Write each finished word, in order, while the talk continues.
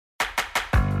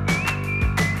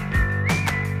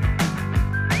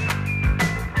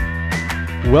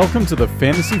Welcome to the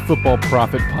Fantasy Football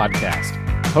Prophet Podcast,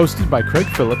 hosted by Craig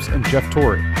Phillips and Jeff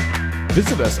Torrey.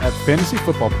 Visit us at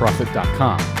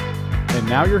fantasyfootballprophet.com. And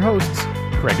now your hosts,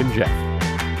 Craig and Jeff.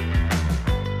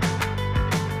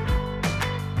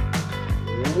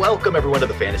 Welcome everyone to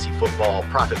the Fantasy Football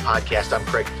Prophet Podcast. I'm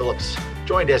Craig Phillips,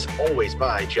 joined as always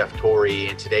by Jeff Torrey.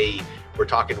 And today we're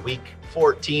talking week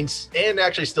 14 and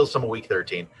actually still some of week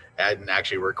 13. And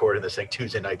actually we're recording this thing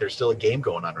Tuesday night. There's still a game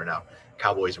going on right now.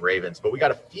 Cowboys Ravens, but we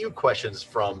got a few questions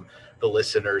from the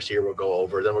listeners here we'll go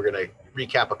over. Then we're going to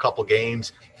recap a couple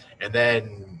games, and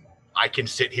then I can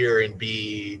sit here and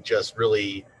be just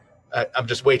really I'm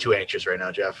just way too anxious right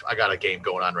now, Jeff. I got a game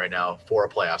going on right now for a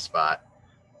playoff spot.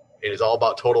 It is all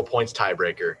about total points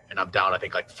tiebreaker, and I'm down I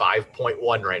think like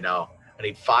 5.1 right now. I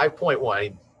need 5.1. I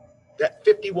need that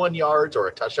 51 yards or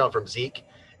a touchdown from Zeke.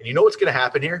 And you know what's going to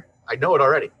happen here? I know it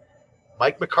already.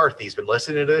 Mike McCarthy's been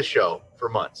listening to this show for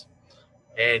months.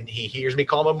 And he hears me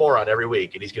call him a moron every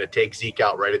week, and he's going to take Zeke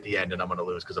out right at the end, and I'm going to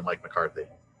lose because of Mike McCarthy,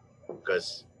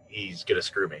 because he's going to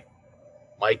screw me.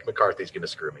 Mike McCarthy's going to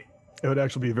screw me. It would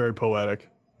actually be very poetic.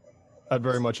 I'd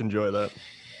very much enjoy that.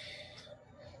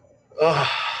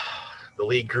 The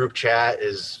league group chat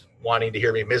is wanting to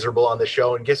hear me miserable on this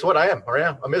show, and guess what? I am. Right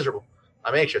now, I'm miserable.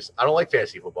 I'm anxious. I don't like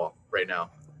fantasy football right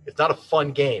now. It's not a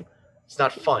fun game. It's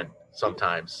not fun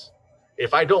sometimes.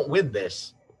 If I don't win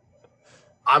this,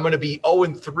 I'm going to be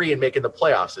 0-3 and making the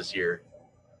playoffs this year.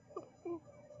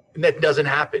 And that doesn't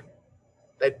happen.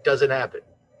 That doesn't happen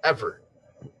ever.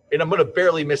 And I'm going to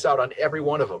barely miss out on every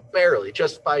one of them. Barely.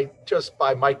 Just by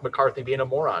Mike McCarthy being a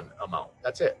moron amount.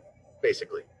 That's it,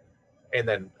 basically. And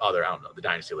then I don't know, the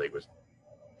Dynasty League was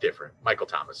different. Michael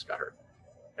Thomas got hurt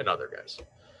and other guys.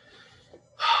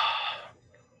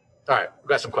 All right, we've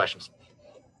got some questions.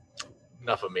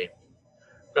 Enough of me.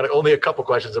 Got only a couple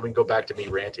questions, and we can go back to me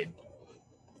ranting.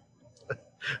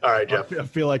 All right, Jeff. I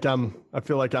feel like I'm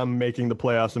making the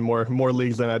playoffs in more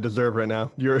leagues than I deserve right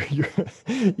now.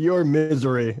 Your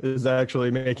misery is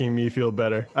actually making me feel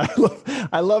better.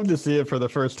 I love to see it for the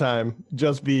first time.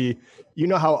 Just be,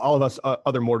 how all of us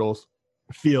other mortals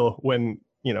feel when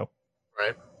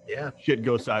right? Yeah, shit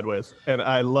goes sideways, and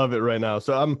I love it right now.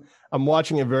 So I'm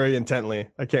watching it very intently.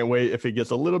 I can't wait if it gets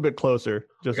a little bit closer.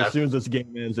 Just as soon as this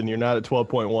game ends and you're not at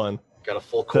 12.1. Got a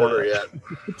full quarter yet.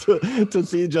 to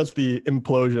see just the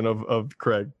implosion of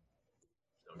Craig.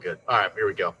 Good. All right, here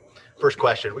we go. First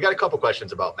question. We got a couple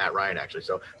questions about Matt Ryan, actually.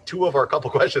 So two of our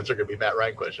couple questions are going to be Matt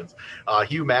Ryan questions.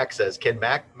 Hugh Mack says, can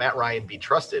Matt Ryan be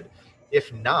trusted?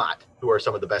 If not, who are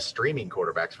some of the best streaming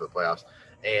quarterbacks for the playoffs?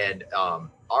 And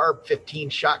our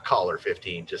 15 shot caller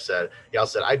 15 just said,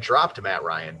 I dropped Matt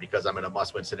Ryan because I'm in a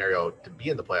must-win scenario to be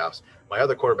in the playoffs. My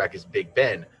other quarterback is Big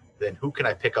Ben. Then who can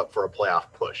I pick up for a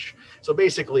playoff push? So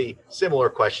basically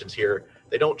similar questions here.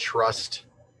 They don't trust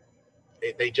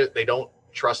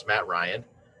Matt Ryan,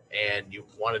 and you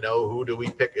want to know who do we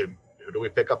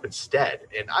pick up instead?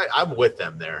 And I'm with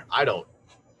them there. I don't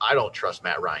trust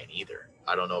Matt Ryan either.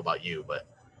 I don't know about you, but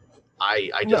I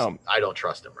don't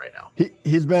trust him right now.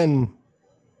 He's been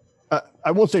I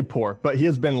won't say poor, but he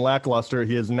has been lackluster.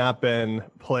 He has not been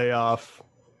playoff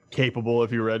capable,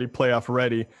 if you're ready, playoff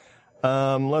ready.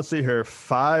 Let's see here.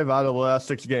 5 out of the last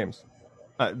 6 games.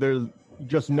 There's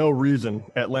just no reason.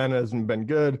 Atlanta hasn't been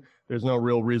good. There's no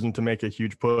real reason to make a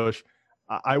huge push.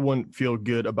 I wouldn't feel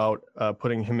good about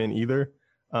putting him in either.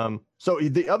 So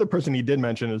the other person he did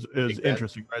mention is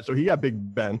interesting, right? So he got Big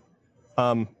Ben.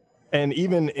 And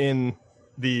even in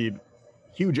the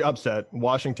huge upset,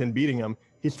 Washington beating him,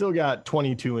 he still got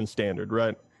 22 in standard,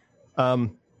 right? The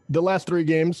last 3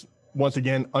 games, once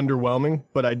again, underwhelming,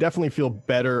 but I definitely feel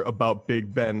better about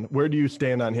Big Ben. Where do you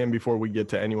stand on him before we get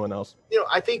to anyone else?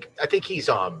 I think he's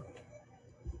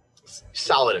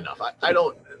solid enough. I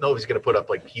don't know if he's going to put up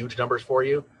like huge numbers for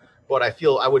you, but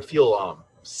I would feel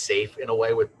safe in a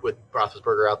way with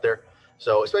Roethlisberger out there.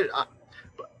 So especially,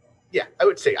 I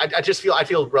would say I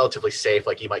feel relatively safe.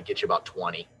 Like he might get you about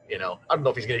 20. I don't know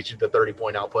if he's going to get you the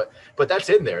 30-point output, but that's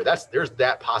in there. There's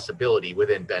that possibility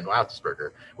within Ben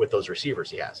Roethlisberger with those receivers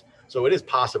he has. So it is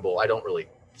possible. I don't really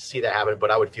see that happening,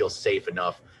 but I would feel safe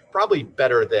enough, probably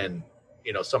better than,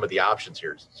 some of the options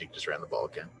here. Zeke just ran the ball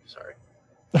again. Sorry.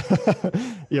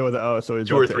 Yeah. So he's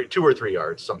 2 or 3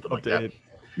 yards, something like that.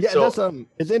 Yeah. So, that's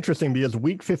it's interesting because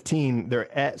week 15,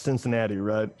 they're at Cincinnati,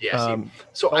 right? Yeah.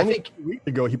 So I think a week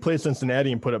ago he played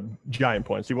Cincinnati and put up giant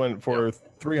points. He went for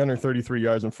 333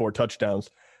 yards and 4 touchdowns.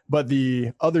 But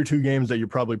the other 2 games that you're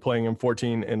probably playing in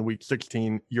 14 and week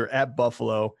 16, you're at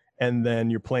Buffalo and then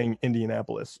you're playing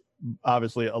Indianapolis.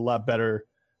 Obviously a lot better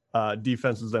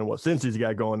defenses than what Cincy's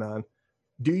got going on.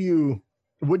 Do you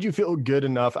would you feel good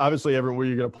enough? Obviously, everywhere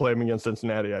you're going to play him against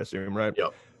Cincinnati, I assume, right?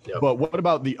 Yep. But what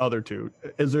about the other two?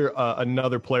 Is there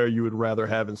another player you would rather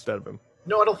have instead of him?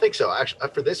 No, I don't think so. Actually,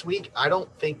 for this week, I don't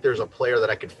think there's a player that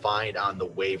I could find on the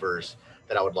waivers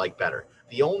that I would like better.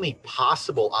 The only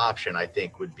possible option, I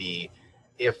think, would be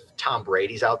if Tom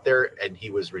Brady's out there and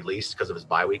he was released because of his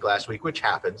bye week last week, which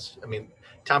happens. I mean,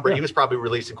 Tom Brady was probably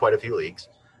released in quite a few leagues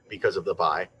because of the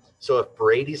bye. So if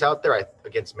Brady's out there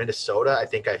against Minnesota, I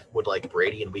think I would like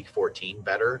Brady in week 14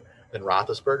 better than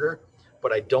Roethlisberger.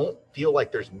 But I don't feel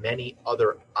like there's many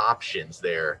other options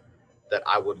there that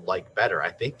I would like better.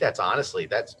 I think that's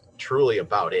truly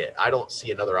about it. I don't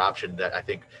see another option that I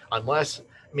think, unless,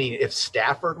 I mean, if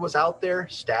Stafford was out there,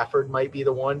 Stafford might be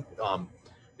the one.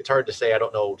 It's hard to say. I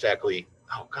don't know exactly.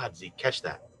 Oh God, Zeke, catch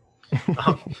that.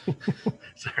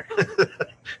 Sorry.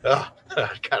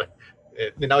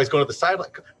 And now he's going to the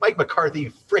sideline. Mike McCarthy,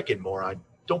 frickin' moron.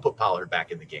 Don't put Pollard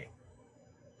back in the game.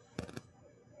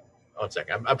 1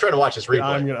 second. I'm trying to watch this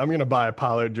replay. Yeah, I'm gonna buy a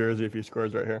Pollard jersey if he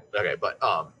scores right here. Okay, but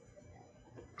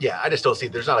yeah, I just don't see.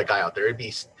 There's not a guy out there. It'd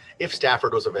be if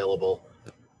Stafford was available,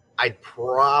 I'd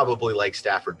probably like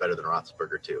Stafford better than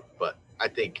Roethlisberger too. But I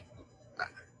think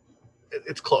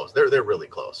it's close. They're really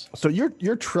close. So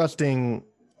you're trusting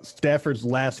Stafford's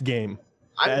last game.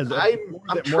 I'm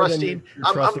trusting.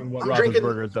 I'm what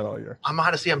Roethlisberger has done all year.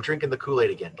 I'm drinking the Kool-Aid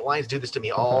again. The Lions do this to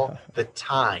me all the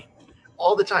time.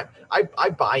 All the time. I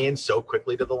buy in so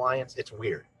quickly to the Lions. It's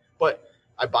weird. But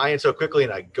I buy in so quickly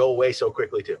and I go away so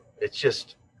quickly too. It's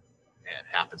just, man, it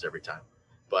happens every time.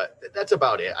 But that's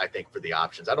about it, I think, for the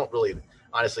options. I don't really,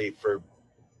 honestly,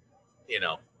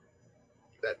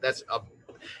 that's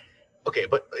okay.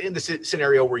 But in the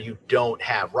scenario where you don't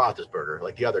have Roethlisberger,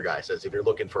 like the other guy says, if you're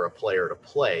looking for a player to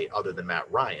play other than Matt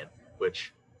Ryan,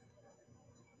 which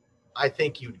I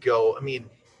think you'd go, I mean,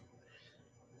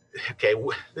 okay,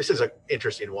 this is an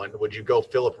interesting one. Would you go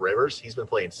Phillip Rivers? He's been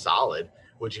playing solid.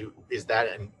 Is that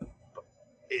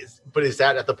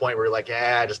at the point where you're like,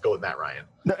 just go with Matt Ryan?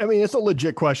 No, I mean, it's a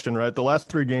legit question, right? The last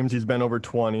 3 games he's been over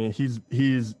 20.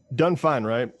 He's done fine,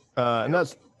 right? And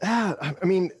that's, I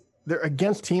mean, they're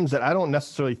against teams that I don't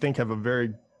necessarily think have a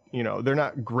very, they're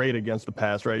not great against the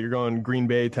pass, right? You're going Green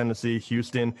Bay, Tennessee,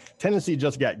 Houston. Tennessee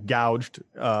just got gouged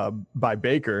by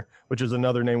Baker, which is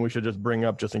another name we should just bring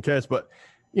up just in case. But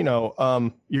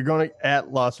you're going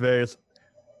at Las Vegas.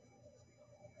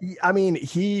 I mean,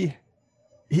 he's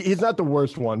not the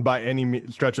worst one by any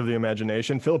stretch of the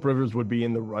imagination. Phillip Rivers would be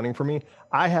in the running for me.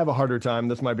 I have a harder time.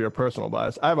 This might be a personal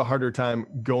bias. I have a harder time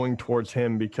going towards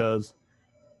him because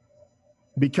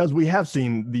we have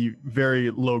seen the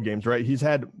very low games, right? He's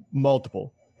had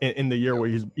multiple in the year where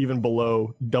he's even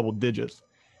below double digits.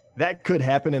 That could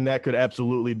happen, and that could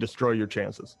absolutely destroy your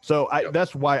chances. So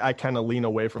that's why I kind of lean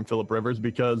away from Phillip Rivers,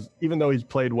 because even though he's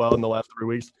played well in the last 3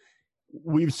 weeks,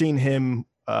 we've seen him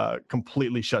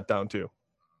completely shut down too.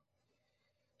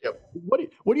 Yep. What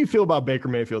do you feel about Baker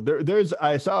Mayfield?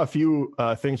 I saw a few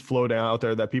things floating out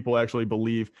there that people actually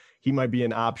believe he might be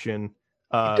an option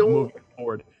moving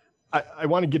forward. I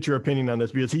want to get your opinion on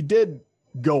this because he did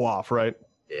go off, right?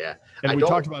 Yeah. And we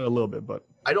talked about it a little bit, but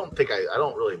I don't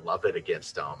really love it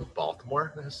against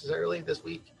Baltimore necessarily this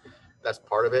week. That's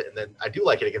part of it. And then I do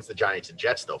like it against the Giants and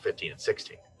Jets though, 15 and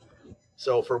 16.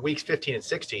 So for weeks 15 and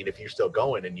 16, if you're still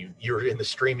going and you're in the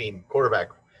streaming quarterback,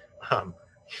 I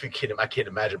can't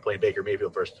imagine playing Baker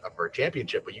Mayfield for a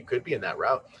championship, but you could be in that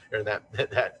route or in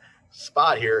that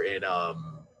spot here. And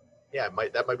that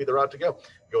might be the route to go.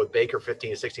 Go with Baker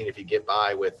 15 and 16 if you get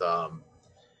by with I'm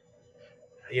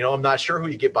not sure who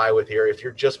you get by with here. If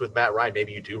you're just with Matt Ryan,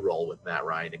 maybe you do roll with Matt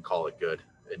Ryan and call it good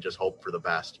and just hope for the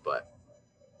best. But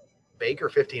Baker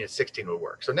 15 and 16 would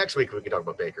work. So next week we can talk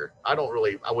about Baker. I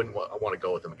wouldn't want to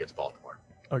go with him against Baltimore.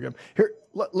 Okay. Here,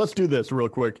 let's do this real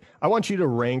quick. I want you to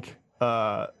rank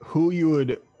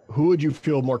who would you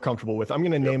feel more comfortable with? I'm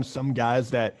going to name some guys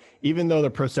that, even though the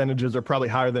percentages are probably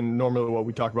higher than normally what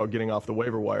we talk about getting off the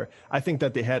waiver wire, I think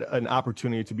that they had an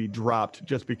opportunity to be dropped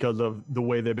just because of the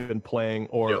way they've been playing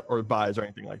or buys or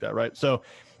anything like that, right? So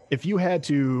if you had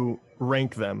to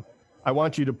rank them, I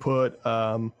want you to put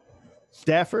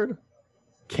Stafford,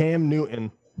 Cam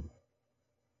Newton,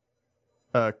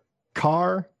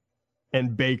 Carr,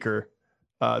 and Baker,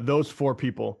 those 4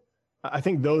 people. I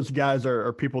think those guys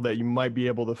are people that you might be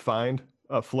able to find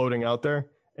floating out there,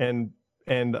 and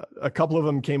a couple of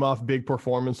them came off big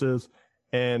performances,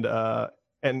 and I'm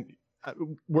going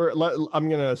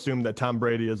to assume that Tom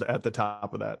Brady is at the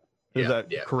top of that. Is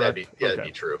that correct? That'd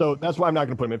be true. So that's why I'm not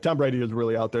going to put him. If Tom Brady is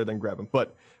really out there, then grab him.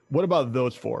 But what about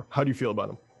those 4? How do you feel about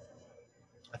them?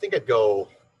 I think I'd go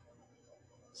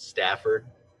Stafford.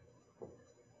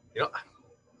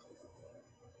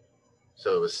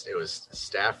 So it was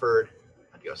Stafford.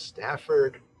 I'd go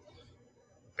Stafford,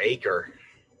 Baker,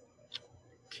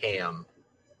 Cam,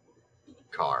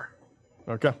 Carr.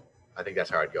 Okay. I think that's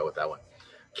how I'd go with that one.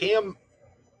 Cam,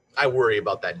 I worry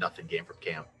about that nothing game from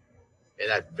Cam, and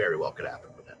that very well could happen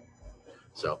with him.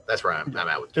 So that's where I'm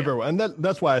at with Cam. And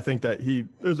that's why I think that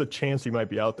there's a chance he might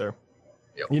be out there.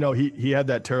 Yep. You know, he had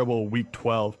that terrible week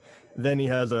 12. Then he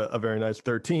has a very nice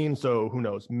 13. So who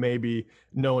knows? Maybe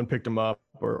no one picked him up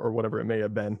or whatever it may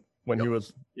have been when he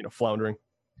was, floundering.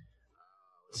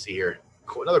 Let's see here.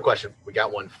 Another question. We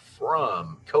got one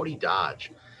from Cody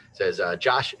Dodge. It says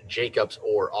Josh Jacobs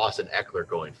or Austin Eckler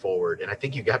going forward. And I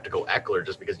think you have to go Eckler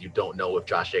just because you don't know if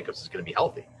Josh Jacobs is going to be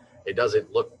healthy. It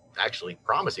doesn't look actually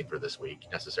promising for this week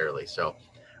necessarily. So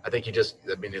I think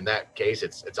in that case,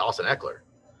 it's Austin Eckler.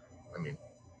 I mean,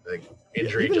 the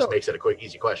injury makes it a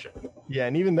easy question. Yeah,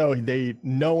 and even though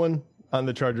no one on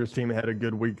the Chargers team had a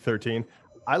good week 13,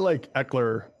 I like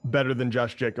Eckler better than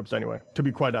Josh Jacobs anyway, to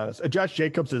be quite honest. Josh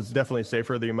Jacobs is definitely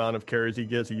safer. The amount of carries he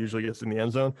gets, he usually gets in the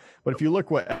end zone. But if you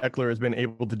look what Eckler has been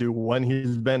able to do when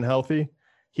he's been healthy,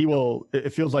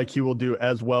 it feels like he will do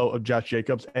as well of Josh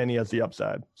Jacobs, and he has the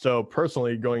upside. So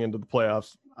personally, going into the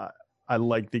playoffs, I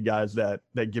like the guys that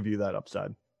give you that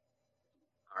upside.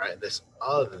 All right, this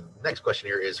next question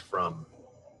here is from,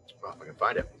 well, if I can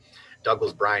find it,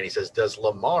 Douglas Bryan. He says, does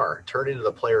Lamar turn into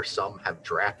the player some have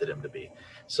drafted him to be?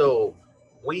 So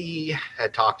we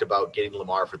had talked about getting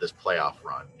Lamar for this playoff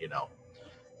run,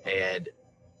 and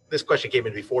this question came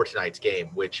in before tonight's game,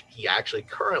 which he actually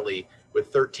currently,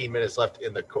 with 13 minutes left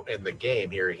in the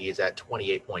game here, he is at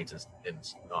 28 points in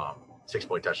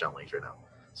 6-point touchdown leagues right now.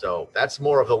 So that's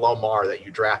more of the Lamar that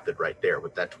you drafted right there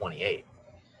with that 28.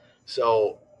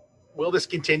 So will this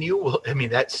continue?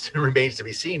 That remains to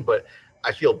be seen, but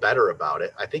I feel better about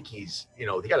it. I think he's, he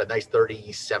got a nice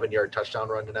 37-yard touchdown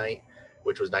run tonight,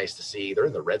 which was nice to see. They're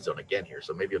in the red zone again here,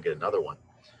 so maybe he'll get another one.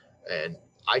 And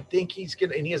I think he's going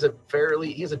to, and he has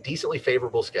a decently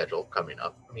favorable schedule coming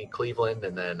up. Cleveland,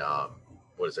 and then,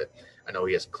 what is it? I know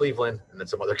he has Cleveland and then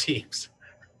some other teams.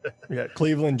 Yeah,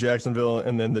 Cleveland, Jacksonville,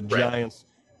 and then the Giants.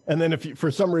 Right. And then if for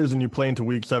some reason you play into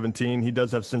week 17, he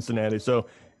does have Cincinnati. So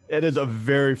it is a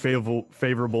very favorable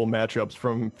matchups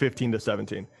from 15 to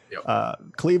 17. Yep.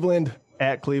 Cleveland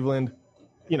at Cleveland,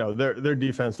 their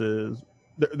defense is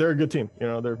they're a good team.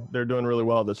 They're doing really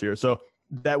well this year. So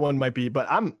that one might be, but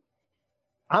I'm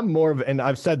more of, and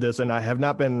I've said this, and I have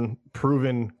not been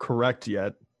proven correct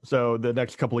yet. So the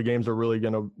next couple of games are really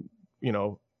going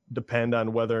to, depend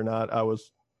on whether or not I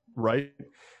was right.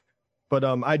 But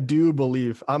I do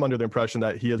believe, I'm under the impression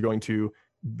that he is going to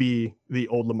be the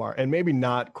old Lamar, and maybe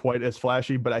not quite as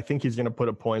flashy, but I think he's going to put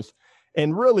up points.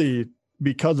 And really,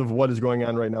 because of what is going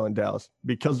on right now in Dallas,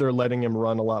 because they're letting him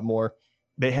run a lot more.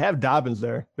 They have Dobbins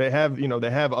there. They have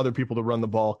other people to run the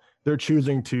ball. They're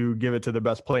choosing to give it to the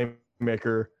best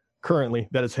playmaker currently.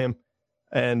 That is him.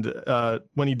 And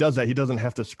when he does that, he doesn't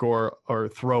have to score or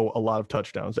throw a lot of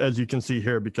touchdowns, as you can see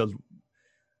here, because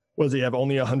does he have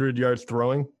only 100 yards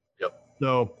throwing? Yep.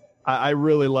 So I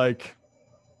really like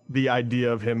the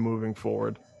idea of him moving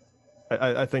forward.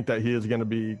 I think that he is going to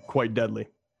be quite deadly.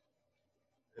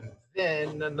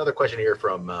 And then another question here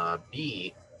from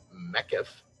B. Mekif.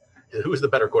 Who is the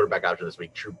better quarterback option this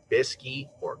week, Trubisky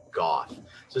or Goff? So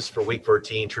this is for week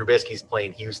 14. Trubisky's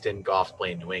playing Houston. Goff's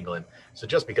playing New England. So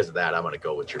just because of that, I'm going to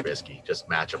go with Trubisky, just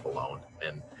matchup alone.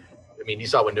 And, you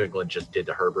saw what New England just did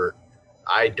to Herbert.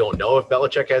 I don't know if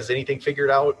Belichick has anything figured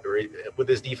out with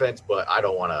his defense, but I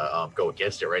don't want to go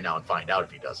against it right now and find out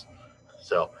if he does.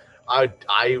 So I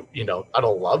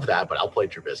don't love that, but I'll play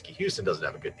Trubisky. Houston doesn't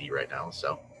have a good D right now,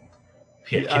 so.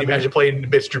 Yeah, can you imagine playing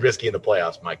Mitch Trubisky in the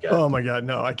playoffs? My God. Oh my God,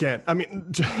 no, I can't.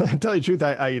 To tell you the truth,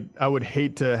 I would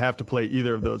hate to have to play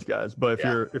either of those guys. But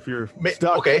if you're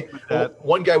stuck, okay.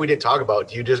 One guy we didn't talk about.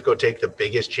 Do you just go take the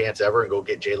biggest chance ever and go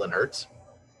get Jalen Hurts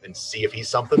and see if he's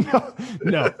something?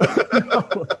 No.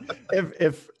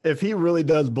 If he really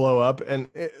does blow up, and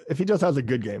if he just has a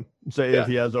good game, say if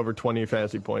he has over 20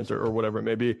 fantasy points or whatever it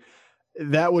may be,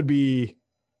 that would be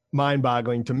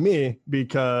mind-boggling to me,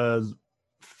 because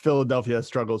Philadelphia has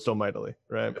struggled so mightily,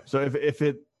 right? So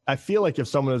I feel like if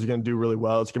someone is going to do really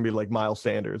well, it's going to be like Miles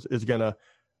Sanders is going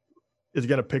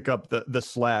to pick up the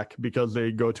slack because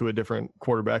they go to a different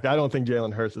quarterback. I don't think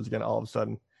Jalen Hurts is going to all of a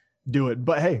sudden do it,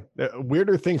 but hey,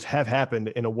 weirder things have happened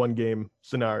in a one-game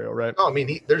scenario, right? Oh,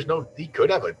 he could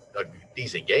have a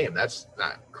decent game. That's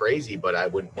not crazy, but I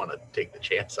wouldn't want to take the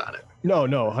chance on it. No,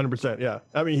 100%. Yeah.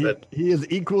 He is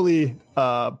equally,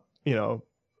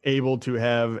 able to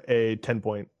have a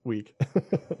 10-point week.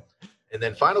 And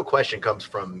then final question comes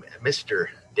from Mr.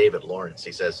 David Lawrence.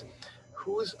 He says,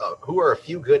 who are a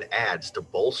few good ads to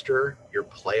bolster your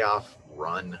playoff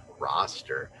run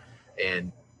roster?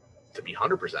 And to be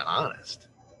 100% honest,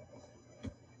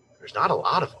 there's not a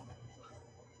lot of them.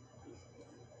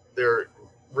 There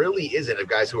really isn't of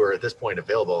guys who are at this point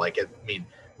available. Like, I mean,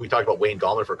 we talked about Wayne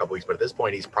Gallman for a couple weeks, but at this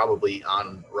point, he's probably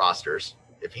on rosters.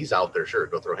 If he's out there, sure,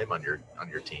 go throw him on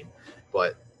your team.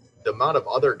 But the amount of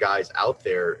other guys out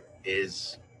there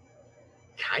is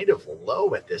kind of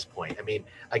low at this point. I mean,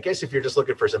 I guess if you're just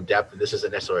looking for some depth, and this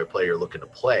isn't necessarily a player you're looking to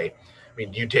play, I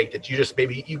mean, you take that, you just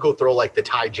maybe you go throw like the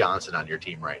Ty Johnson on your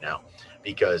team right now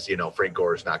because, you know, Frank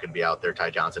Gore is not going to be out there.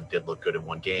 Ty Johnson did look good in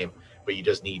one game, but you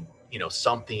just need, you know,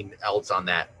 something else on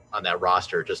that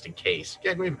roster just in case.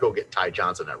 Yeah, maybe go get Ty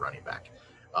Johnson at running back.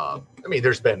 I mean,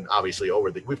 there's been obviously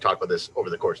we've talked about this over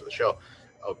the course of the show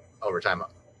over time.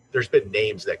 There's been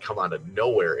names that come out of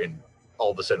nowhere and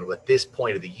all of a sudden at this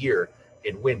point of the year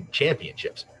and win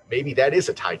championships. Maybe that is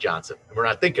a Ty Johnson, and we're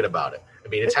not thinking about it. I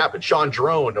mean, it's happened. Sean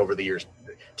Drone over the years,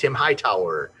 Tim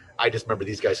Hightower. I just remember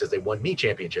these guys as they won me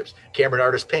championships. Cameron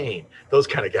Artis Payne, those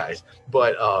kind of guys.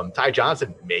 But Ty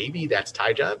Johnson, maybe that's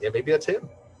Ty Johnson. Yeah, maybe that's him.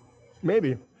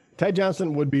 Maybe. Ty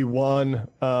Johnson would be one.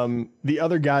 The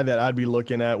other guy that I'd be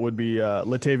looking at would be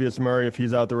Latavius Murray if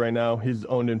he's out there right now. He's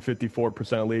owned in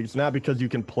 54% of leagues, not because you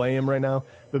can play him right now,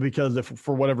 but because if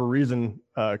for whatever reason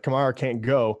Kamara can't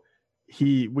go,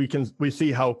 we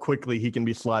see how quickly he can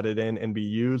be slotted in and be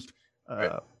used.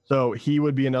 Right. So he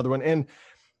would be another one. And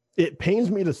it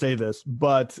pains me to say this,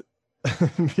 but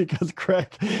because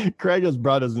Craig has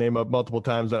brought his name up multiple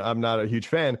times, and I'm not a huge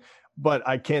fan, but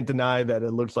I can't deny that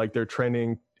it looks like they're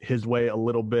trending his way a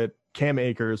little bit. Cam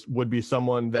Akers would be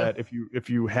someone that if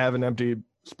you have an empty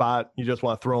spot, you just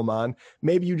want to throw him on.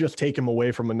 Maybe you just take him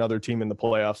away from another team in the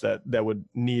playoffs that would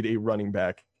need a running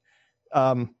back.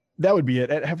 That would be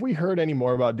it. Have we heard any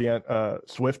more about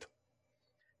Swift?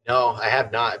 No, I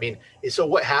have not. I mean, so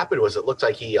what happened was it looked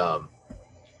like he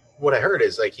what I heard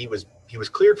is like he was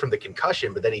cleared from the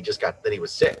concussion, but then he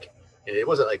was sick. And it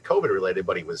wasn't like COVID related,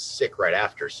 but he was sick right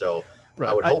after. So right.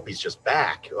 I would hope he's just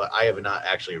back. I have not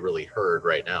actually really heard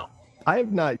right now. I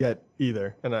have not yet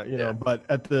either. And know, but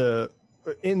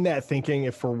in that thinking,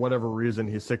 if for whatever reason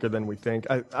he's sicker than we think,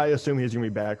 I assume he's going to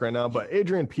be back right now. But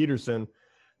Adrian Peterson,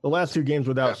 the last two games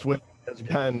without Swift has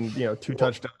gotten, two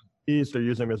touchdowns. They're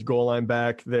using him as goal line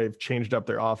back. They've changed up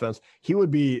their offense. He would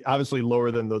be obviously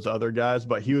lower than those other guys,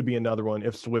 but he would be another one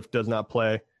if Swift does not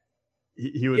play.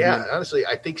 He would. Yeah, honestly,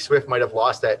 I think Swift might have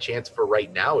lost that chance for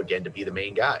right now again to be the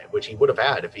main guy, which he would have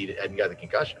had if he hadn't got the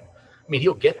concussion. I mean,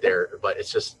 he'll get there, but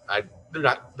it's just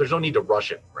there's no need to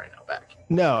rush him right now back.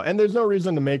 No, and there's no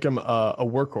reason to make him a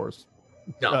workhorse.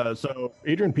 No. So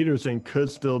Adrian Peterson could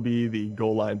still be the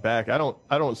goal line back. I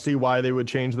don't see why they would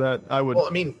change that. I would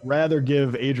rather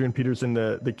give Adrian Peterson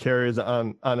the carries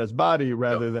on his body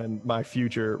rather than my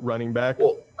future running back.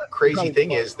 Well, crazy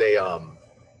thing is they're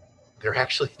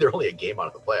only a game out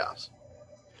of the playoffs.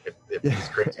 If as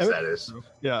crazy as that is.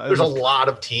 Yeah. There's a lot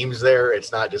of teams there.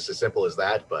 It's not just as simple as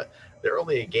that, but they're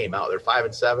only a game out. They're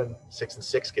 5-7,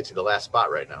 6-6 gets you the last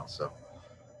spot right now. So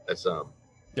that's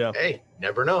hey,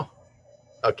 never know.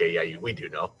 Okay, yeah, we do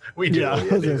know. We do. Yeah, I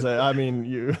was gonna say. I mean,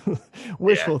 you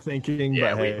wishful thinking.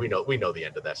 Yeah, but we know the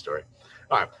end of that story.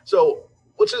 All right, so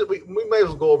we might as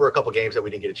well go over a couple games that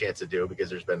we didn't get a chance to do because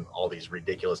there's been all these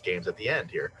ridiculous games at the end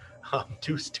here.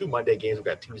 Two Monday games. We've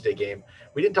got Tuesday game.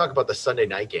 We didn't talk about the Sunday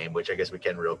night game, which I guess we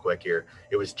can real quick here.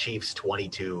 It was Chiefs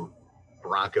 22,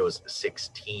 Broncos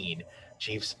 16.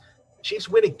 Chiefs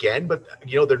win again, but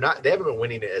they haven't been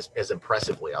winning as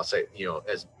impressively. I'll say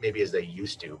as maybe as they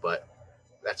used to, but.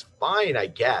 That's fine, I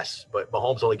guess, but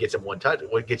Mahomes only gets him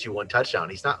gets you one touchdown.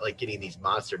 He's not like getting these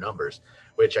monster numbers,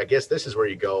 which I guess this is where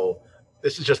you go.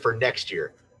 This is just for next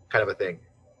year kind of a thing.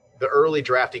 The early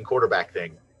drafting quarterback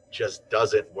thing just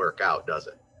doesn't work out, does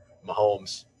it?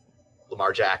 Mahomes,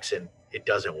 Lamar Jackson, it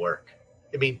doesn't work.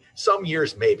 I mean, some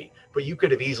years maybe, but you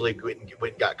could have easily went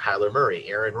and got Kyler Murray,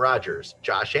 Aaron Rodgers,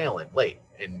 Josh Allen late,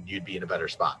 and you'd be in a better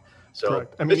spot. So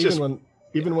correct. I mean,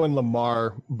 even when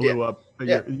Lamar blew up,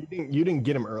 you didn't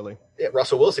get him early. Yeah,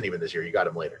 Russell Wilson even this year, you got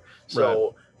him later.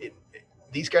 So right.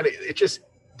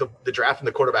 The draft and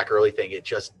the quarterback early thing, it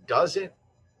just doesn't.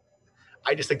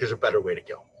 I just think there's a better way to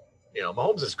go.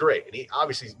 Mahomes is great, and he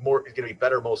obviously is going to be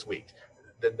better most weeks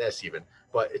than this even.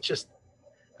 But it's just,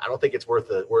 I don't think it's worth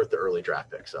the early draft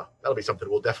pick. So that'll be something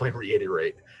we'll definitely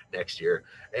reiterate next year.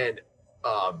 And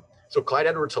so Clyde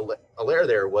Edwards-Helaire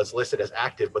there was listed as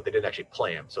active, but they didn't actually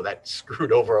play him. So that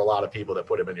screwed over a lot of people that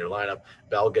put him in your lineup.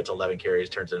 Bell gets 11 carries,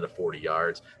 turns it into 40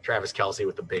 yards. Travis Kelce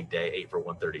with a big day, 8 for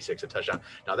 136, a touchdown.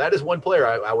 Now that is one player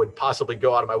I would possibly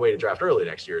go out of my way to draft early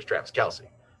next year is Travis Kelce.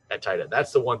 at tight end.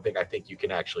 That's the one thing I think you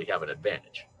can actually have an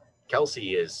advantage.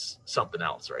 Kelsey is something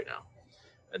else right now.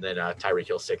 And then Tyreek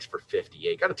Hill 6 for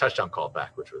 58. Got a touchdown call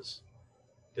back, which was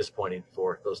disappointing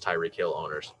for those Tyreek Hill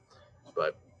owners.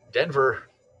 But Denver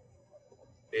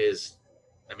is,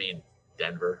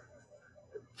 Denver.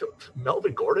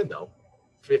 Melvin Gordon, though,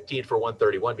 15 for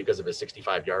 131 because of his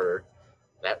 65-yarder.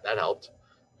 That helped.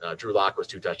 Drew Lock was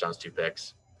 2 touchdowns, 2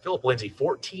 picks. Philip Lindsay,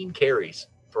 14 carries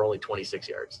for only 26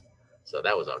 yards. So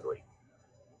that was ugly.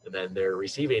 And then they're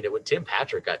receiving it when Tim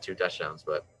Patrick got 2 touchdowns,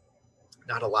 but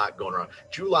not a lot going on.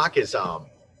 Drew Lock is, I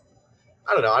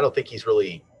don't know. I don't think he's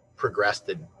really progressed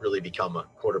and really become a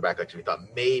quarterback like we thought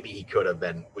maybe he could have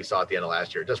been. We saw at the end of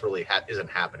last year. It just really isn't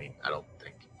happening. I don't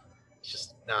think. It's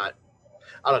just not.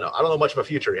 I don't know. I don't know much of a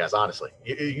future he has, honestly.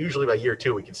 Usually by year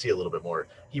 2, we can see a little bit more.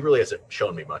 He really hasn't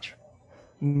shown me much.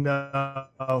 No,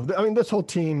 I mean, this whole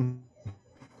team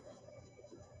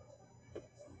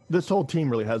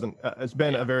really hasn't. It's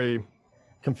been a very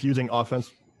confusing offense,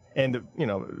 and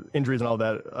injuries and all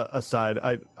that aside,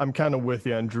 I'm kind of with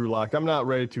you on Drew Lock. I'm not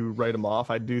ready to write him off.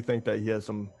 I do think that he has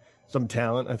some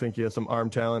talent. I think he has some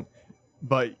arm talent,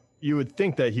 but you would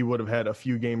think that he would have had a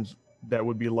few games that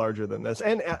would be larger than this.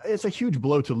 And it's a huge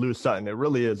blow to lose Sutton. It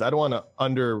really is. I don't want to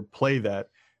underplay that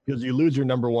because you lose your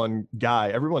number one guy.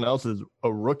 Everyone else is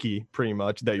a rookie pretty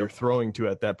much that you're throwing to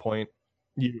at that point.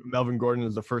 Melvin Gordon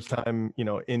is the first time,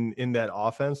 in that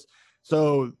offense.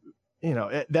 So,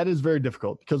 that is very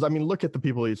difficult because, look at the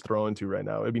people he's throwing to right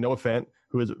now. It'd be Noah Fant,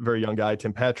 who is a very young guy,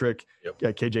 Tim Patrick,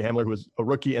 KJ Hamler, who is a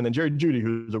rookie, and then Jerry Jeudy,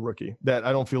 who's a rookie. That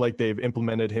I don't feel like they've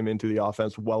implemented him into the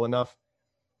offense well enough.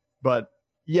 But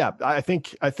yeah, I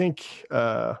think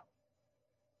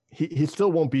he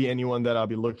still won't be anyone that I'll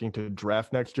be looking to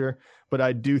draft next year. But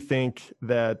I do think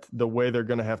that the way they're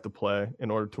going to have to play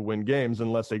in order to win games,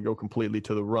 unless they go completely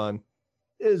to the run,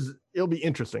 it'll be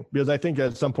interesting because I think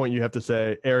at some point you have to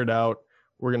say, air it out.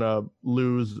 We're going to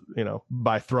lose,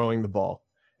 by throwing the ball.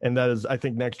 And that is, I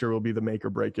think next year will be the make or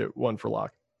break it one for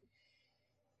Lock.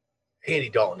 Andy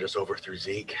Dalton just overthrew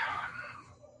Zeke.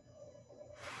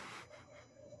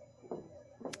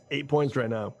 8 points right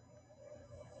now.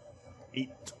 8.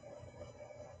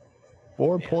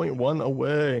 4.1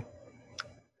 away.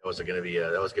 That was going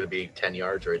to be 10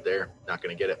 yards right there. Not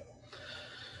going to get it.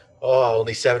 Oh,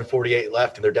 only 7:48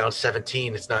 left, and they're down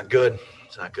 17. It's not good.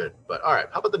 It's not good. But all right,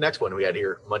 how about the next one we had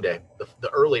here Monday, the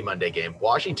early Monday game?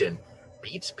 Washington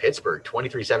beats Pittsburgh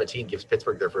 23-17, gives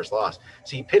Pittsburgh their first loss.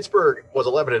 See, Pittsburgh was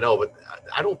 11-0, but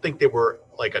I don't think they were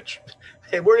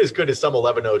they weren't as good as some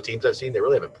 11-0 teams I've seen. They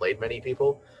really haven't played many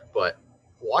people. But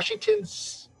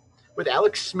Washington's, with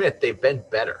Alex Smith, they've been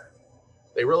better.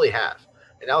 They really have.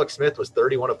 And Alex Smith was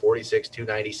 31 of 46,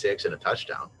 296, and a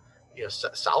touchdown.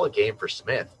 Solid game for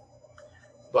Smith.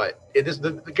 But I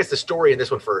guess the story in this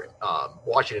one for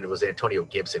Washington was Antonio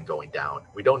Gibson going down.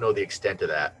 We don't know the extent of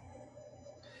that.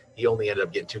 He only ended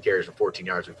up getting 2 carries for 14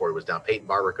 yards before he was down. Peyton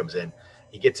Barber comes in.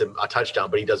 He gets him a touchdown,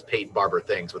 but he does Peyton Barber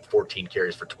things with 14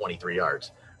 carries for 23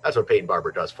 yards. That's what Peyton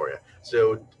Barber does for you.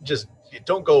 So just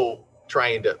don't go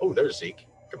trying to, there's Zeke.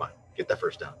 Come on, get that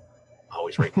first down.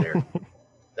 Always right there.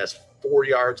 That's 4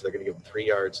 yards. They're going to give him 3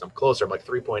 yards. I'm closer. I'm like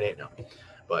 3.8 now.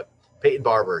 But Peyton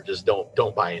Barber, just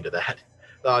don't buy into that.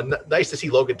 Nice to see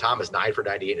Logan Thomas 9 for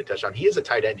 98 and a touchdown. He is a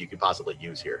tight end you could possibly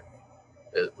use here.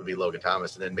 It would be Logan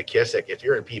Thomas. And then McKissick, if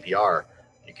you're in PPR,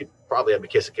 you could probably have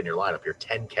McKissick in your lineup here.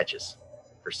 10 catches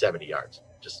for 70 yards.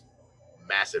 Just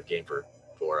massive game for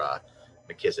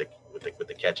McKissick with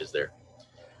the catches there.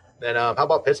 Then how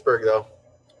about Pittsburgh, though?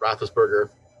 Roethlisberger,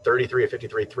 33 of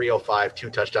 53, 305, 2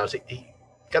 touchdowns. He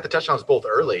got the touchdowns both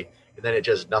early, and then it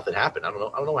just nothing happened. I don't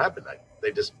know what happened.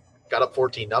 They just got up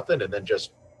 14-0, and then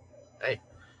just,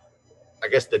 I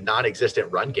guess the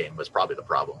non-existent run game was probably the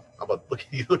problem. How about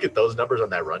look at those numbers on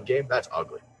that run game? That's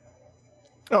ugly.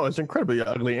 Oh, it's incredibly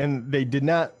ugly, and they did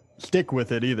not stick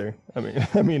with it either.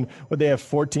 I mean, would they have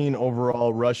 14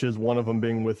 overall rushes? One of them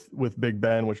being with Big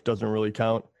Ben, which doesn't really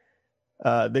count.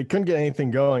 They couldn't get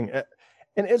anything going,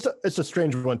 and it's a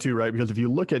strange one too, right? Because if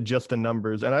you look at just the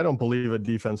numbers, and I don't believe a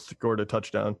defense scored a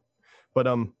touchdown, but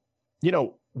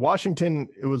Washington,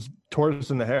 it was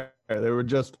tortoise in the hair.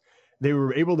 They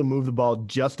were able to move the ball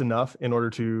just enough in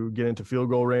order to get into field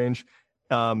goal range,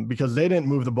 because they didn't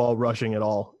move the ball rushing at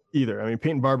all either. I mean,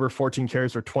 Peyton Barber, 14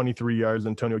 carries for 23 yards.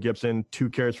 Antonio Gibson, 2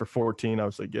 carries for 14,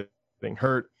 obviously getting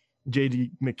hurt.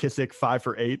 J.D. McKissick, 5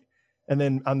 for 8. And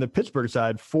then on the Pittsburgh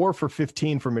side, 4 for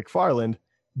 15 for McFarland.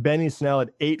 Benny Snell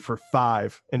at 8 for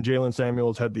 5. And Jalen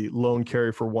Samuels had the lone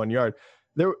carry for 1 yard.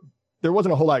 There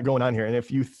wasn't a whole lot going on here. And if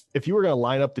you were going to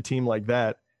line up the team like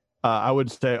that, I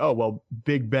would say,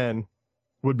 Big Ben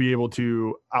would be able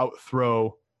to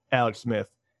outthrow Alex Smith.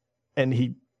 And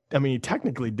he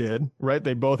technically did, right?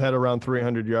 They both had around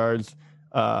 300 yards.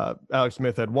 Alex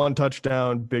Smith had 1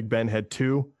 touchdown. Big Ben had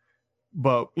 2.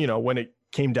 But, when it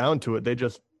came down to it, they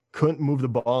just couldn't move the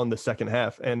ball in the second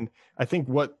half. And I think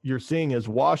what you're seeing is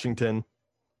Washington,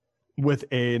 with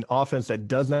an offense that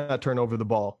does not turn over the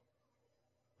ball,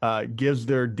 gives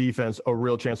their defense a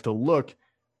real chance to look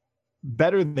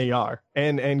better than they are,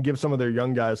 and give some of their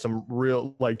young guys some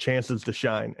real chances to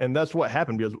shine. And that's what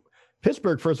happened, because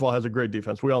Pittsburgh, first of all, has a great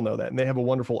defense. We all know that. And they have a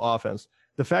wonderful offense.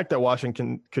 The fact that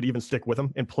Washington could even stick with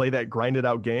them and play that grinded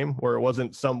out game where it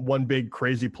wasn't some one big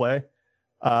crazy play,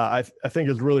 I think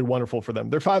is really wonderful for them.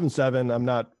 They're 5-7. I'm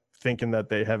not thinking that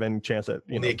they have any chance at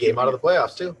only a game out of the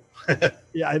playoffs too.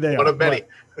 Yeah, they one are, of many.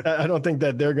 I don't think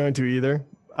that they're going to either.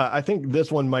 I think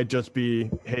this one might just be,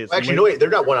 hey, actually, no, wait, they're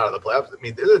not one out of the playoffs. I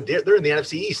mean, they're in the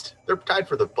NFC East. They're tied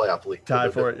for the playoff league.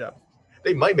 Tied for it, yeah.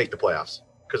 They might make the playoffs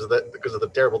because of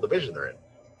the terrible division they're in.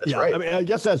 That's right. I mean, I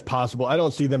guess that's possible. I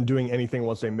don't see them doing anything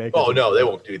once they make it. Oh, no, they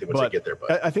won't do anything once they get there.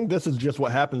 But I think this is just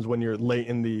what happens when you're late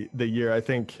in the year. I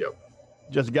think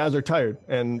just guys are tired,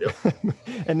 and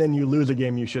and then you lose a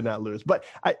game you should not lose. But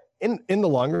in the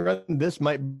long run, this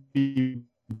might be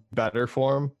better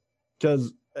for them,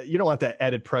 because you don't want that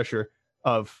added pressure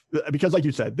because like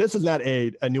you said, this is not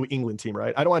a New England team,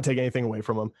 right? I don't want to take anything away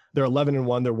from them. They're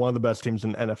 11-1. They're one of the best teams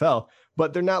in the NFL,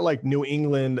 but they're not like New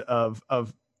England of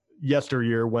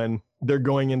yesteryear when they're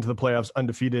going into the playoffs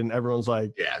undefeated and everyone's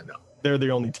like, they're the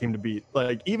only team to beat.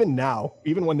 Like even now,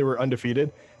 even when they were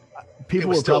undefeated, people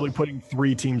were probably putting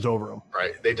 3 teams over them.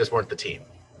 Right. They just weren't the team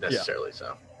necessarily.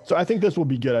 So I think this will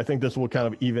be good. I think this will kind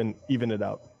of even it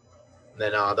out. And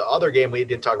then the other game, we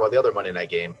didn't talk about the other Monday night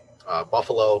game,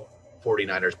 Buffalo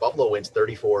 49ers. Buffalo wins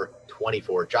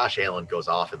 34-24. Josh Allen goes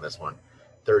off in this one,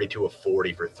 32 of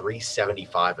 40 for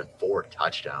 375 and 4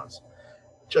 touchdowns.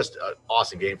 Just an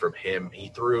awesome game from him. He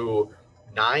threw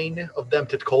 9 of them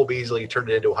to Cole Beasley, turned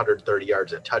it into 130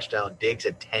 yards and a touchdown. Diggs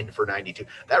had 10 for 92.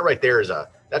 That right there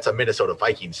that's a Minnesota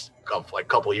Vikings of like a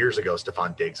couple years ago,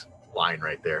 Stephon Diggs line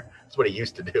right there. That's what he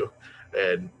used to do.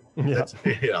 And that's,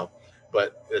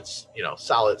 but it's,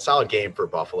 solid game for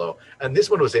Buffalo. And this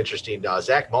one was interesting.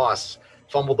 Zach Moss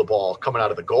fumbled the ball coming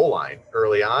out of the goal line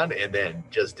early on and then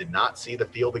just did not see the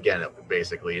field again,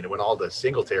 basically. And it went all to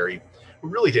Singletary, who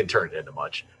really didn't turn it into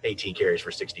much. 18 carries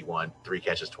for 61, 3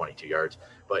 catches, 22 yards.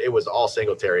 But it was all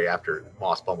Singletary after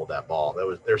Moss fumbled that ball. They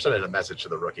were sending a message to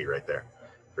the rookie right there,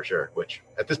 for sure. Which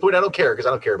at this point I don't care, because I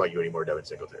don't care about you anymore, Devin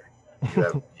Singletary.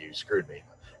 You screwed me.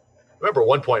 I remember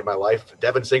one point in my life,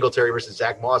 Devin Singletary versus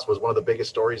Zach Moss was one of the biggest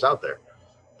stories out there.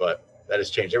 But that has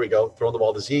changed. There we go. Throwing the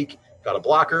ball to Zeke. Got a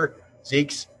blocker.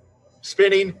 Zeke's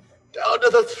spinning down to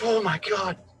the – oh, my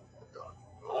God.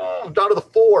 Oh, down to the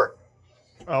 4.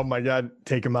 Oh, my God.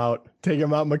 Take him out. Take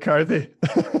him out, McCarthy.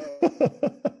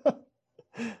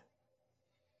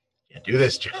 Can't do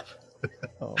this, Jeff.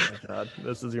 Oh, my God.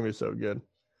 This is going to be so good.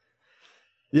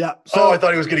 Yeah. So, I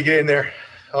thought he was going to get in there.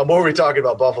 What were we talking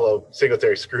about? Buffalo,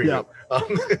 Singletary screwed you.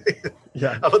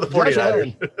 Yeah. How about the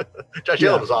 49ers? Josh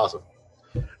Allen was awesome.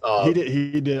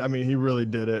 He did. I mean, he really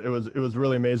did it. It was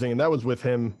really amazing. And that was with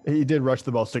him. He did rush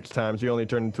the ball 6 times. He only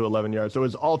turned into 11 yards. So it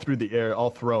was all through the air, all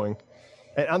throwing.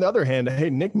 And on the other hand, hey,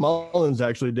 Nick Mullins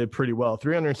actually did pretty well.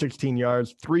 316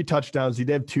 yards, 3 touchdowns. He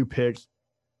did have 2 picks.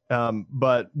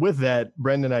 But with that,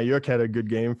 Brandon Ayuk had a good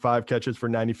game, 5 catches for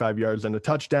 95 yards and a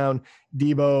touchdown.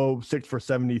 Debo, 6 for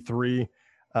 73.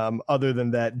 Other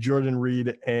than that, Jordan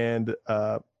Reed and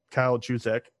Kyle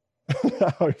Juszczyk,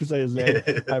 how do you say his name?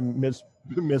 I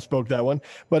misspoke that one.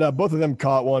 But both of them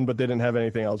caught one, but they didn't have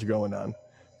anything else going on.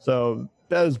 So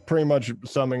that is pretty much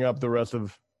summing up the rest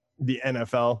of the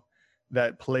NFL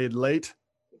that played late.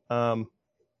 And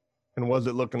what's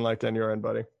it looking like on your end,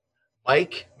 buddy?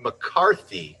 Mike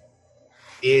McCarthy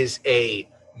is a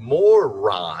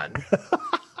moron.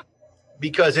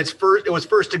 Because it was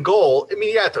first and goal. I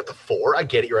mean, it's at the 4. I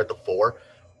get it. You're at the 4.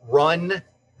 Run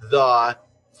the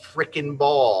freaking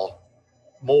ball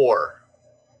more.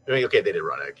 I mean, okay, they did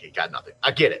run it. Okay, got nothing.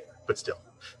 I get it, but still.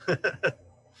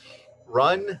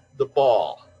 Run the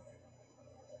ball.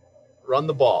 Run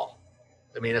the ball.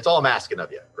 I mean, that's all I'm asking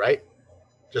of you, right?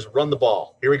 Just run the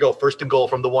ball. Here we go. First and goal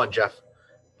from the 1, Jeff.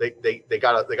 They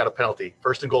got a penalty.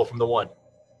 First and goal from the 1.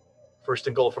 First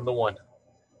and goal from the 1.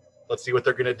 Let's see what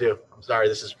they're going to do. I'm sorry.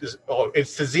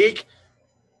 It's to Zeke.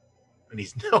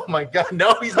 And oh my God.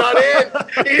 No, he's not in.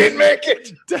 He didn't make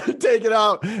it. Take it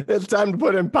out. It's time to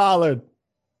put in Pollard.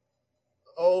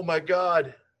 Oh my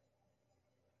God.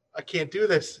 I can't do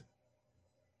this.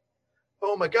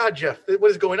 Oh my God, Jeff. What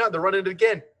is going on? They're running it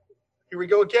again. Here we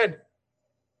go again.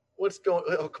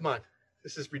 Oh, come on.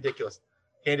 This is ridiculous.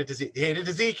 Hand it to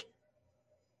Zeke.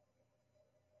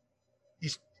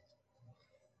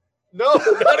 No,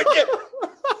 not again.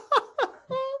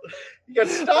 You got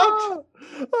stopped.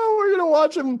 Oh, we're gonna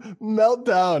watch him melt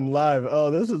down live. Oh,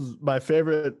 this is my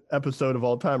favorite episode of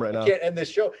all time right now. Can't end this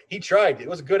show. He tried. It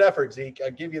was a good effort, Zeke. I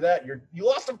give you that. You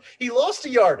lost him. He lost a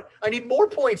yard. I need more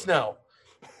points now.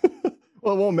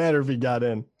 Well, it won't matter if he got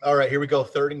in. All right, here we go.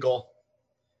 3rd and goal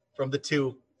from the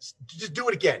 2. Just do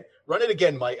it again. Run it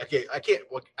again, Mike. Okay, I can't.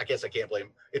 Well, I guess I can't blame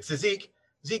him. It's to Zeke.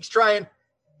 Zeke's trying.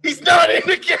 He's not in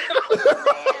again.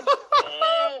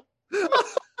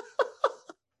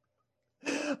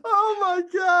 Oh my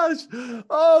gosh.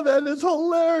 Oh, that is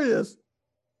hilarious.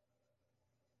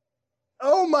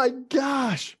 Oh my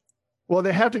gosh. Well,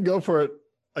 they have to go for it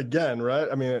again, right?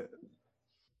 I mean,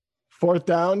 4th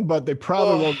down, but they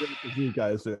probably won't get it to Zeke, I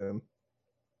assume.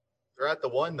 They're at the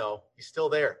 1, though. He's still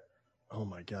there. Oh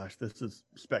my gosh, this is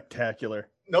spectacular.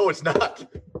 No, it's not.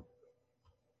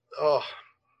 Oh.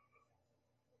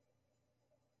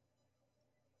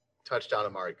 Touchdown,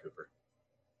 Amari Cooper.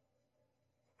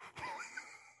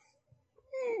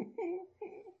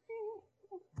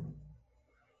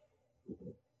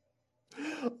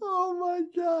 Oh my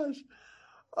gosh.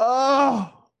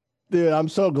 Oh, dude, I'm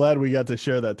so glad we got to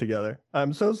share that together.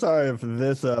 I'm so sorry if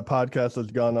this podcast has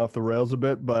gone off the rails a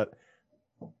bit, but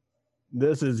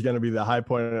this is going to be the high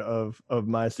point of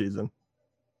my season.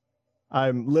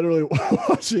 I'm literally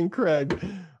watching Craig.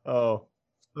 Oh,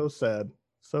 so sad.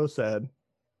 So sad.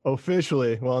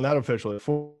 Officially, well, not officially,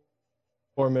 4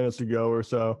 minutes ago or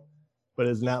so, but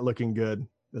it's not looking good.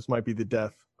 This might be the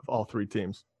death of all 3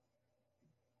 teams.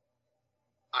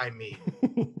 I mean,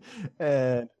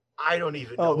 and I don't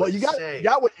even know well, you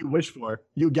got what you wished for.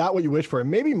 You got what you wished for. And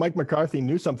maybe Mike McCarthy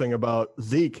knew something about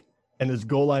Zeke and his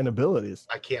goal line abilities.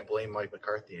 I can't blame Mike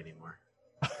McCarthy anymore.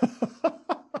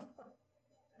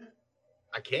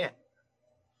 I can't.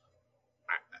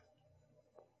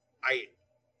 I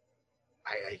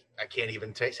can't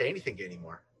even say anything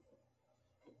anymore.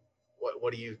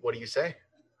 What do you say?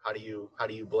 How do you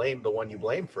blame the one you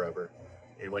blame forever?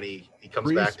 And when he comes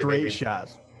 3 back to maybe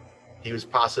shots, he was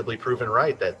possibly proven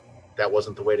right that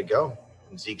wasn't the way to go.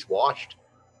 And Zeke's washed.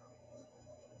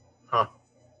 Huh.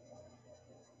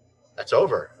 That's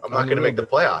over. I'm not going to make the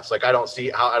playoffs. Like I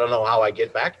don't know how I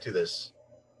get back to this.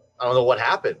 I don't know what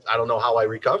happened. I don't know how I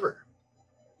recover.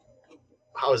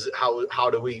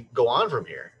 How do we go on from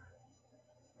here?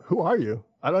 Who are you?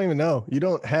 I don't even know. You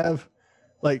don't have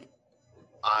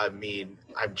I mean,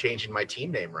 I'm changing my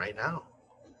team name right now.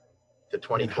 The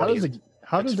 2020.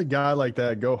 How does a guy like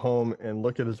that go home and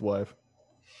look at his wife?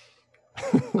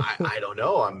 I don't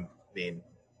know.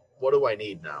 What do I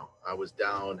need now? I was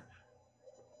down.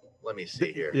 Let me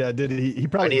see here. Yeah, did he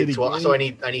probably I need 12, so I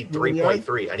need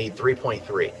 3.3. I need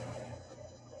 3.3.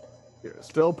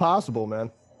 Still possible,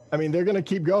 man. I mean, they're going to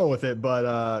keep going with it,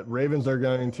 but Ravens are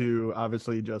going to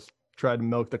obviously just try to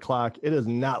milk the clock. It is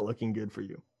not looking good for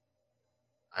you.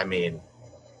 I mean,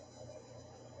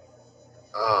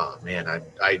 oh man,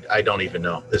 I don't even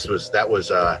know. That was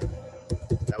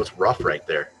rough right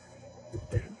there.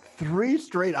 3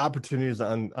 straight opportunities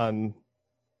on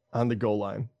the goal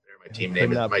line. My team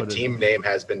name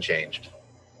has been changed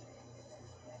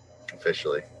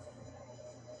officially.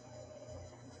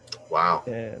 Wow.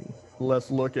 And let's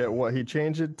look at what he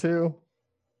changed it to.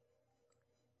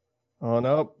 Oh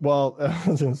no! Well, I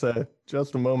was gonna say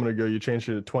just a moment ago you changed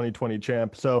it to 2020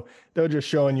 champ. So they were just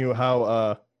showing you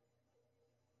how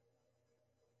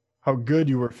good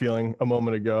you were feeling a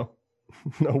moment ago,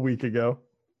 a week ago.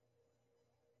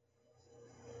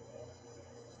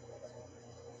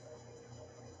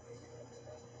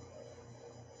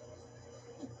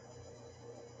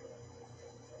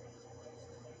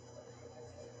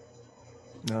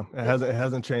 No, it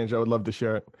hasn't changed. I would love to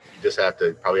share it. You just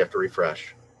probably have to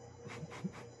refresh.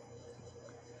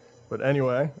 But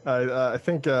anyway, I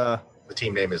think the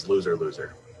team name is Loser.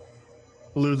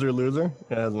 Loser.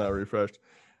 It has not refreshed.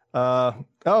 Oh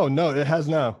no, it has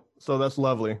now. So that's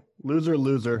lovely.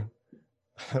 Loser.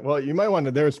 Well, you might want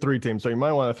to. There's 3 teams, so you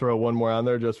might want to throw one more on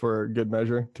there just for good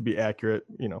measure to be accurate.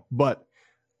 But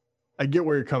I get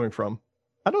where you're coming from.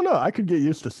 I don't know. I could get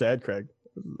used to sad Craig.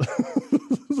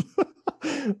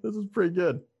 This is pretty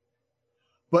good.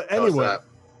 But anyway.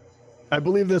 I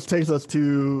believe this takes us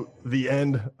to the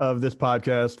end of this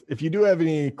podcast. If you do have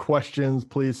any questions,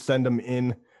 please send them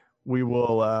in. We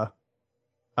will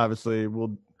obviously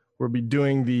we'll be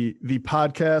doing the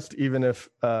podcast, even if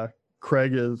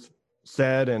Craig is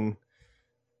sad and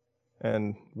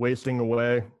wasting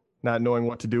away, not knowing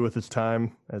what to do with his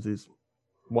time as he's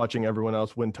watching everyone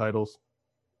else win titles.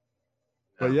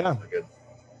 But yeah,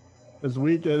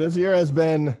 this year has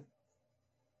been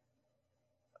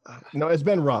it's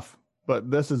been rough. but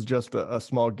this is just a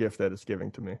small gift that it's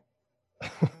giving to me.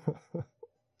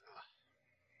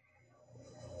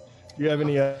 Do you have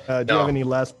any? Do you have any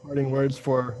last parting words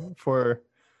for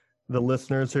the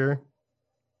listeners here?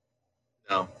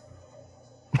 No.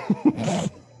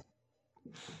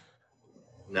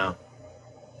 No.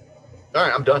 All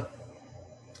right, I'm done.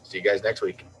 See you guys next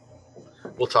week.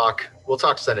 We'll talk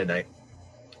Sunday night.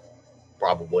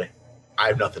 Probably. I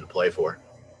have nothing to play for.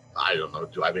 I don't know.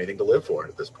 Do I have anything to live for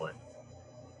at this point?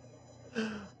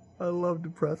 I love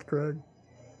depressed Craig.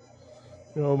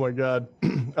 Oh my God.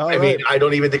 I mean, I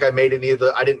don't even think I made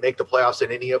I didn't make the playoffs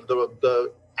in any of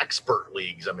the expert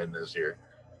leagues I'm in this year.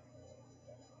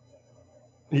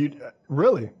 You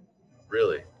really?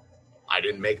 Really? I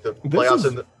didn't make the playoffs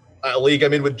in the league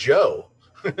I'm in with Joe.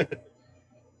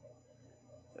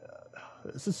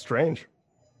 This is strange.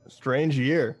 A strange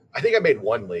year. I think I made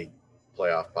one league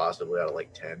playoff possibly out of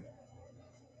like 10.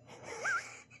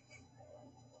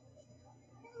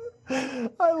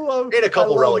 I love in a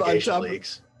couple relegation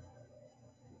leagues.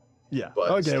 Yeah.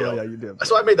 But okay. still. Well, yeah, you did.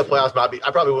 So I made the playoffs.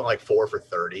 I probably went like 4 for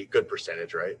 30. Good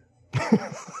percentage, right?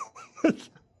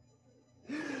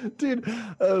 Dude,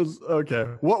 okay.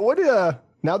 What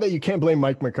now that you can't blame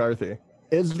Mike McCarthy,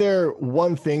 is there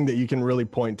one thing that you can really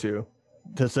point to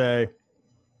say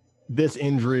this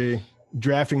injury,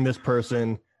 drafting this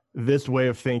person, this way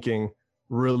of thinking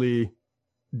really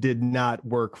did not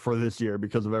work for this year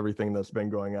because of everything that's been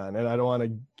going on? And I don't want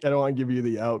to give you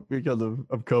the out because of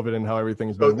COVID and how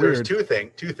everything's been weird. There's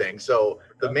two things. So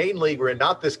the main league we're in,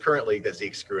 not this current league that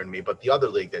Zeke's screwing me, but the other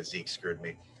league that Zeke screwed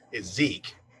me is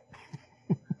Zeke.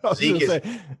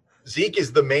 Zeke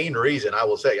is the main reason. I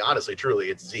will say honestly, truly,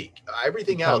 it's Zeke.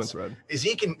 Everything else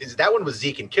that one was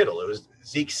Zeke and Kittle. It was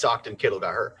Zeke sucked and Kittle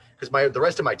got hurt because the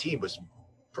rest of my team was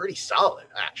pretty solid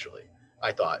actually.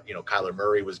 I thought Kyler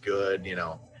Murray was good.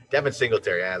 Devin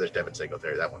Singletary. There's Devin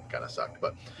Singletary. That one kind of sucked,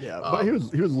 but but he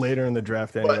was later in the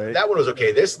draft anyway. But that one was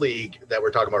okay. This league that we're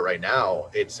talking about right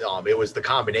now, it was the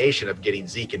combination of getting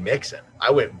Zeke and Mixon. I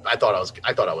thought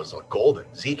I was golden.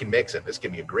 Zeke and Mixon. This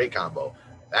can be a great combo.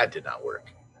 That did not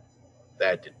work.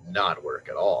 That did not work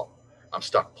at all. I'm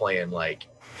stuck playing like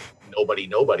nobody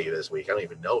this week. I don't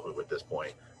even know who at this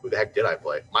point. Who the heck did I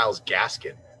play? Myles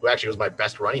Gaskin, who actually was my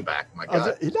best running back. My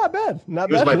God, he's not bad. He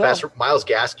was my best. Myles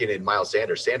Gaskin and Miles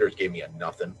Sanders. Sanders gave me a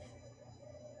nothing.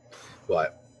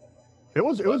 But it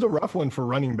was a rough one for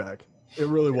running back. It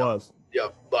really was. Yeah,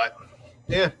 but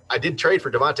I did trade for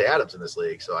Devontae Adams in this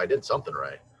league, so I did something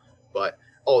right. But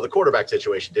the quarterback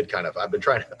situation did kind of. I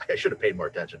should have paid more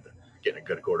attention to getting a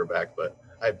good quarterback, but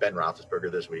I had Ben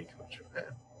Roethlisberger this week.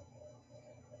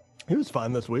 He was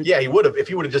fine this week. Yeah, he would have. If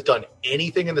he would have just done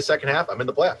anything in the second half, I'm in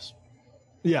the playoffs.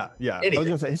 Yeah. Anything. I was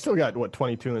going to say, he still got,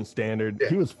 22 in standard. Yeah.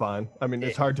 He was fine. I mean,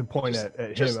 it's hard to point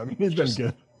at him. I mean, he's been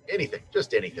good.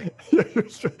 Just anything.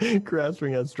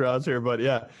 Grasping at straws here, but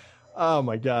yeah. Oh,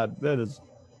 my God. That is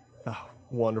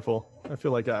wonderful. I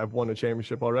feel like I've won a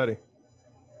championship already.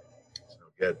 It's no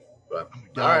good. But,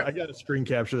 all right. I got to screen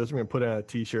capture this. I'm going to put it on a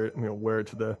T-shirt. I'm going to wear it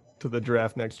to the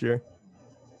draft next year.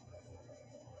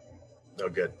 No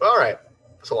good. All right.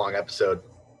 It's a long episode.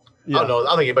 Yeah. I don't know. I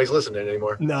don't think anybody's listening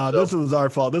anymore. No, this was our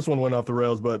fault. This one went off the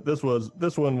rails, but this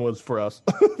one was for us.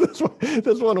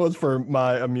 this one was for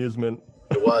my amusement.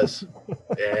 It was.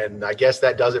 And I guess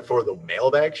that does it for the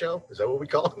mailbag show. Is that what we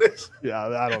call this? Yeah,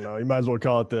 I don't know. You might as well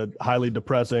call it the highly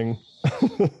depressing.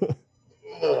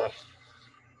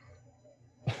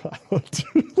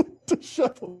 To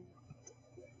shuffle.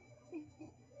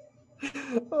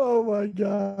 Oh my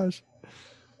gosh.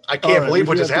 I can't believe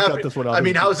what just happened. I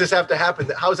mean, how does this have to happen?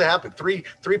 How does it happen? Three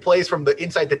plays from the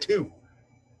inside the 2.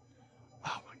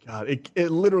 Oh my God.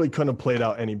 It literally couldn't have played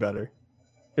out any better.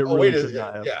 It really could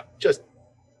not have. Yeah. Just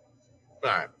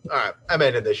all right. I'm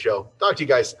ending this show. Talk to you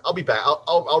guys. I'll be back.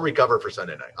 I'll recover for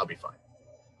Sunday night. I'll be fine.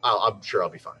 I'm sure I'll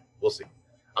be fine. We'll see.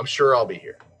 I'm sure I'll be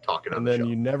here talking on the show. And then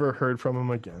you never heard from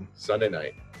him again. Sunday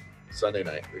night.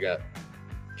 We got.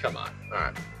 Come on. All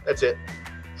right. That's it.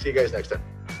 See you guys next time.